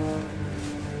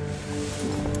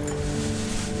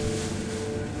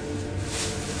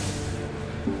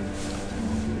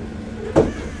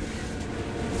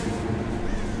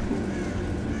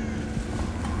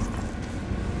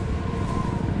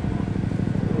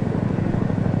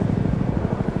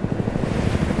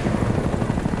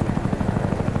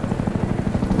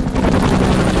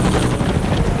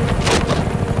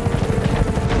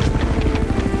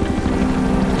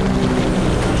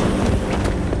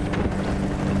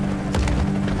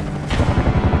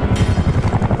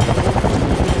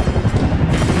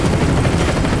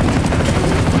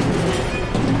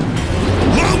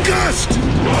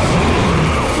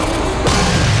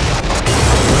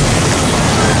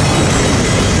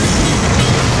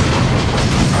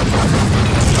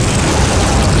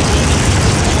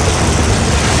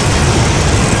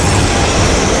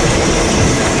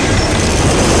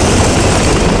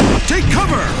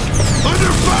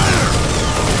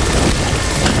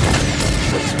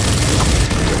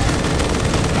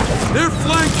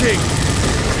 working!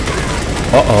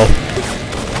 Uh-oh.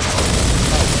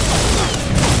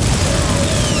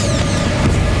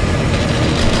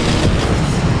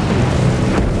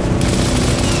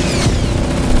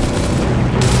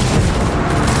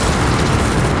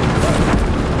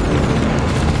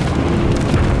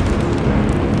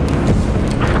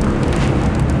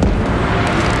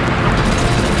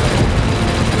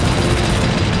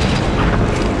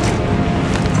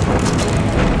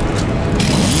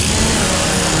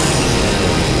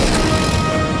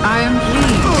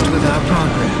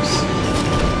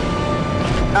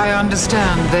 I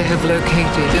understand they have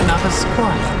located another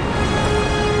squad.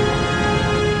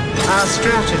 Our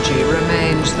strategy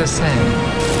remains the same.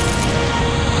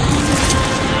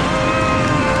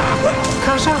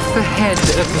 Cut off the head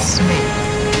of the snake,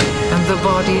 and the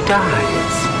body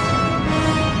dies.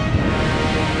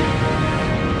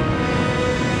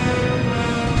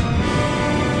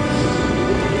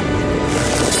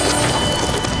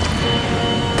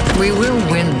 We will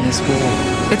win this war.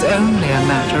 It's only a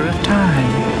matter of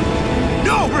time.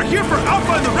 No, we're here for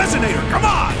Alpha and the Resonator. Come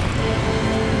on!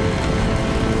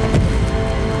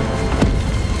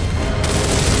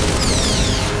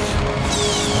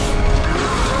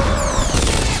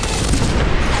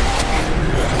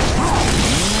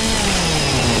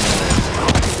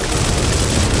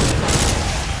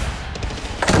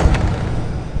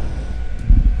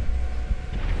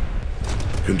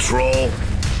 Control,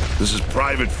 this is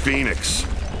Private Phoenix.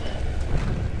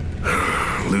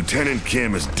 Lieutenant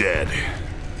Kim is dead.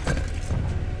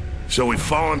 So we've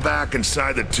fallen back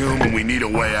inside the tomb and we need a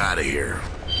way out of here.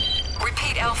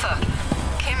 Repeat, Alpha.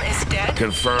 Kim is dead?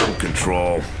 Confirm,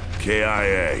 Control.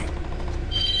 KIA.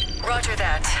 Roger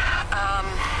that.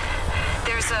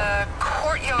 There's a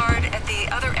courtyard at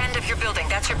the other end of your building.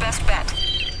 That's your best bet.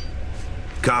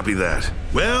 Copy that.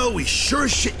 Well, we sure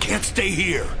as shit can't stay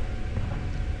here.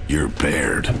 You're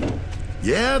Baird.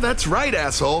 Yeah, that's right,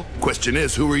 asshole. Question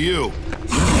is, who are you?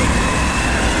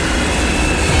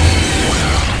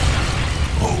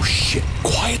 Oh shit,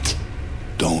 quiet.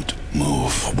 Don't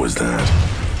move. What was that?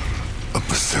 A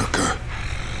berserker.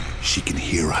 She can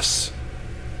hear us.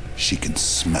 She can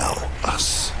smell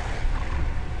us.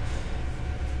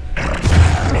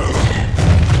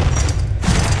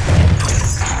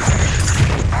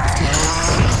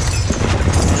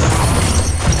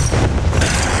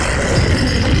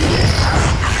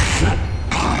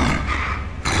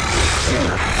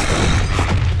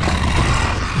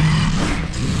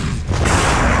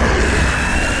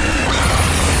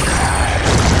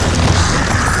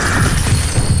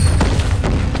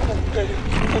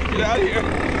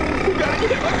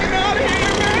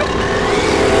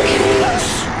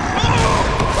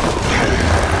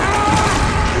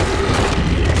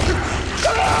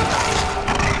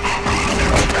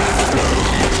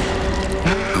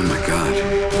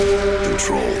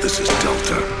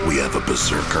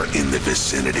 Berserker in the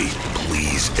vicinity.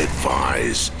 Please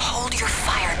advise. Hold your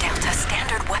fire, Delta.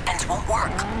 Standard weapons won't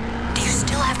work. Do you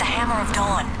still have the Hammer of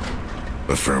Dawn?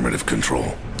 Affirmative,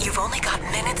 Control. You've only got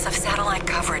minutes of satellite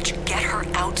coverage. Get her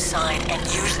outside and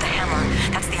use the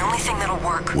hammer. That's the only thing that'll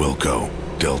work. Wilco,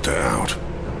 Delta out.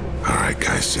 All right,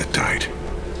 guys, sit tight.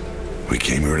 We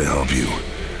came here to help you,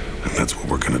 and that's what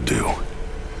we're gonna do.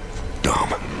 Dom,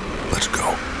 let's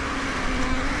go.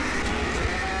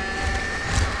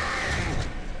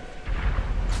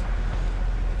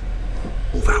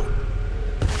 Move out.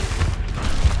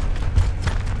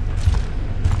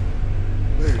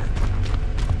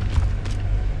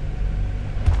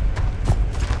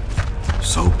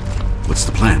 So, what's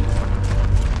the plan?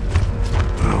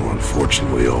 Well,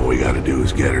 unfortunately, all we gotta do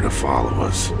is get her to follow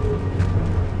us.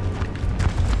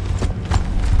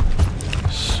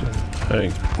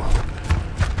 Hey.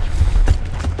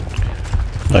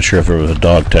 Not sure if there was a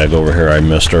dog tag over here I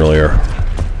missed earlier.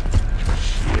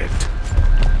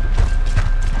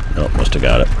 Nope, must have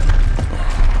got it.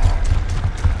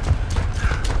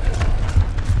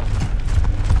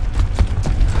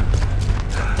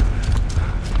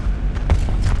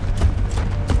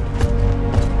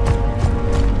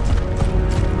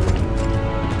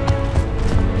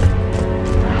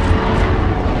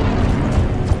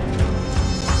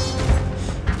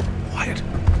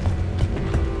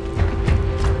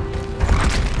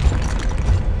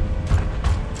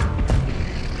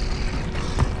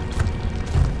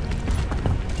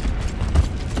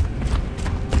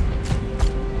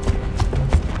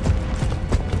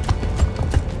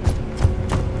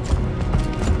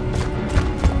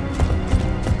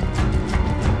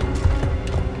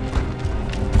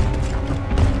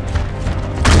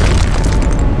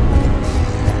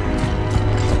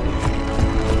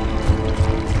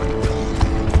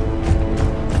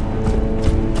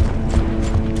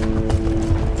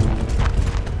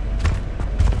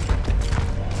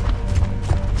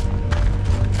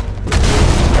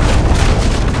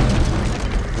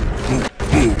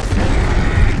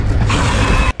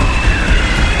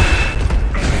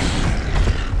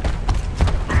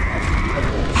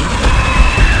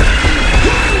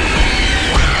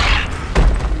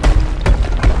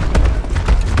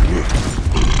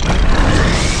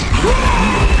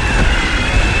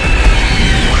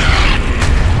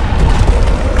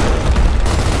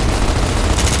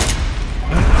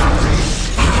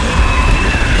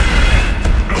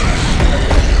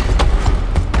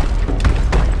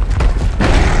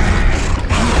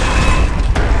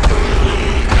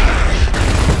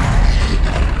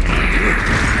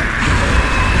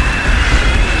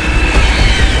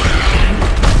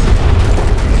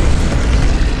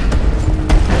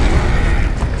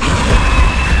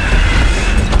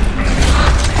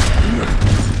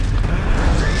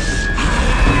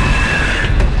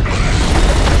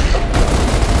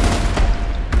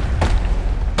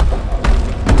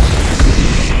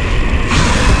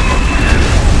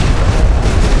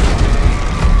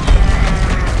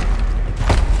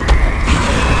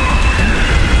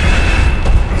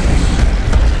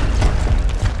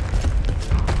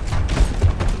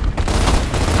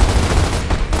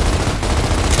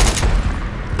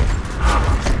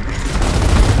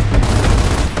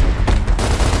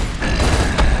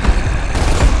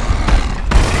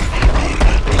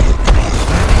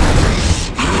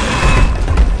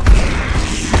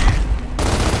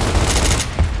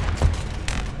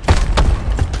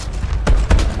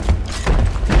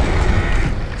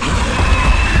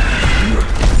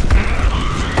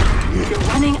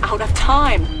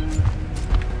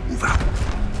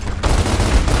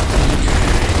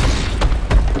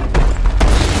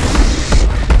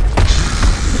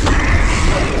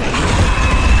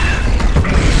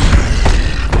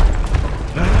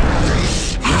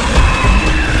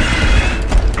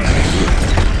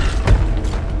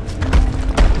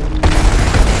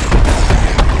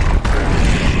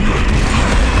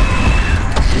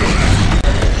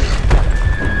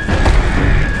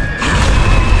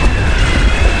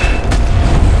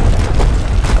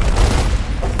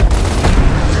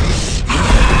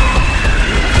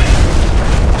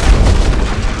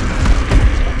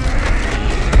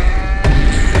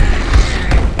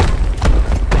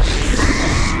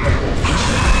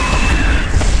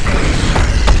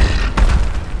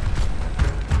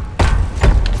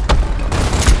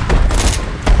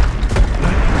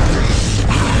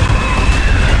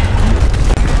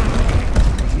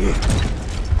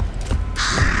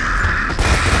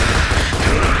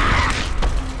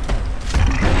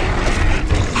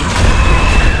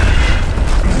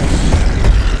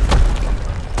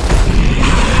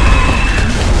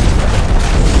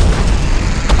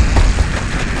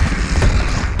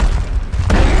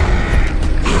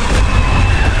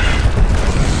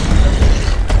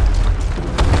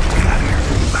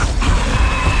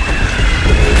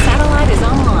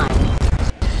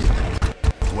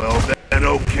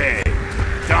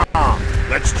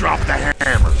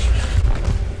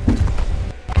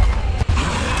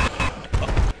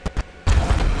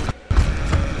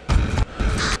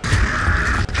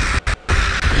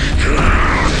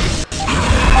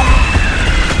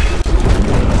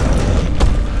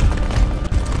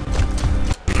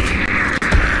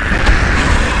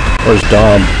 Where's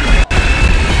Dom?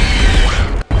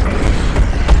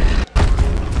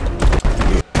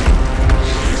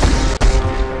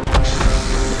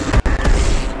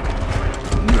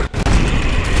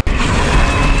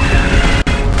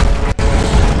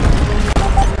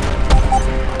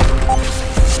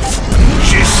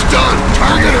 She's stunned.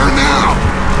 Target her now.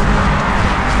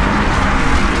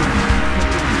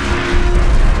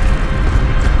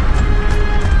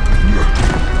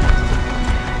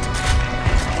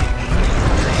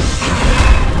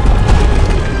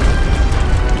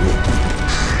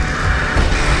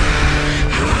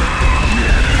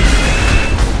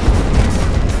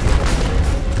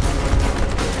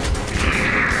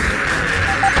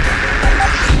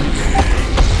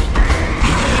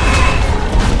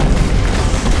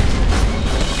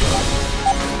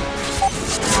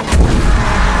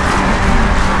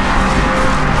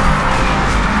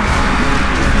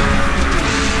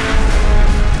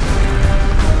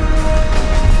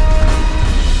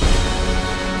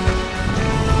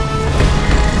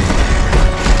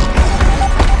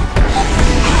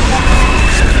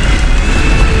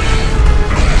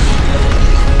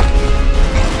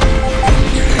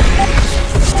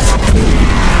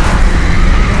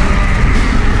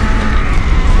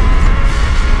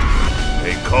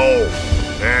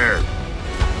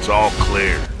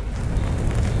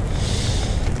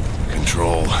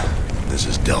 Control, this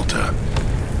is Delta.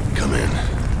 Come in.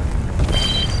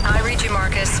 I read you,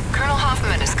 Marcus. Colonel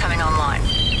Hoffman is coming online.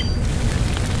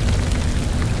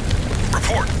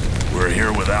 Report. We're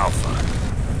here with Alpha,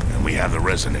 and we have the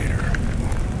resonator.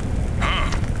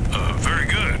 Very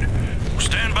good.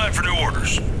 Stand by for new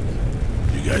orders.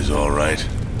 You guys all right?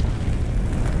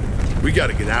 We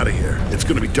gotta get out of here. It's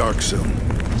gonna be dark soon.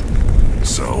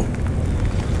 So?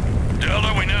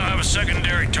 Delta, we now have a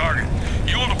secondary target.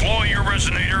 You will deploy your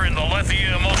resonator in the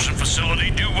Lethia Emulsion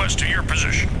facility due west of your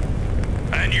position.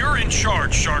 And you're in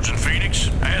charge, Sergeant Phoenix,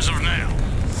 as of now.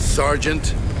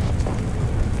 Sergeant?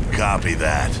 Copy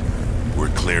that. We're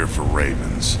clear for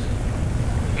Ravens.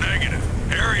 Negative.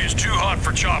 Area's too hot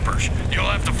for choppers. You'll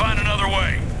have to find another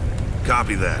way.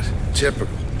 Copy that.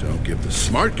 Typical. Don't give the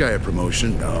smart guy a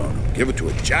promotion. No, give it to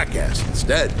a jackass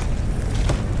instead.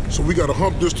 So we gotta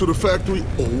hump this to the factory,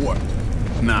 or what?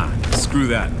 Nah, screw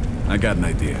that. I got an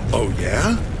idea. Oh,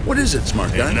 yeah? What is it,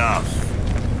 smart guy?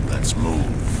 Enough. Let's move.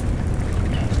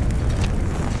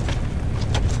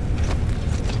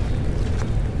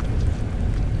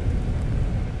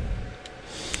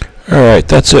 Alright,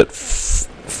 that's it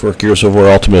for Gears of War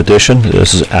Ultimate Edition.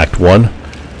 This is Act 1.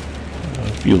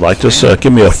 If you like this,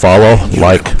 give me a follow,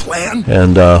 like,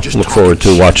 and look forward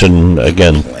to watching,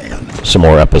 again, some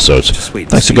more episodes.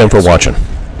 Thanks again for watching.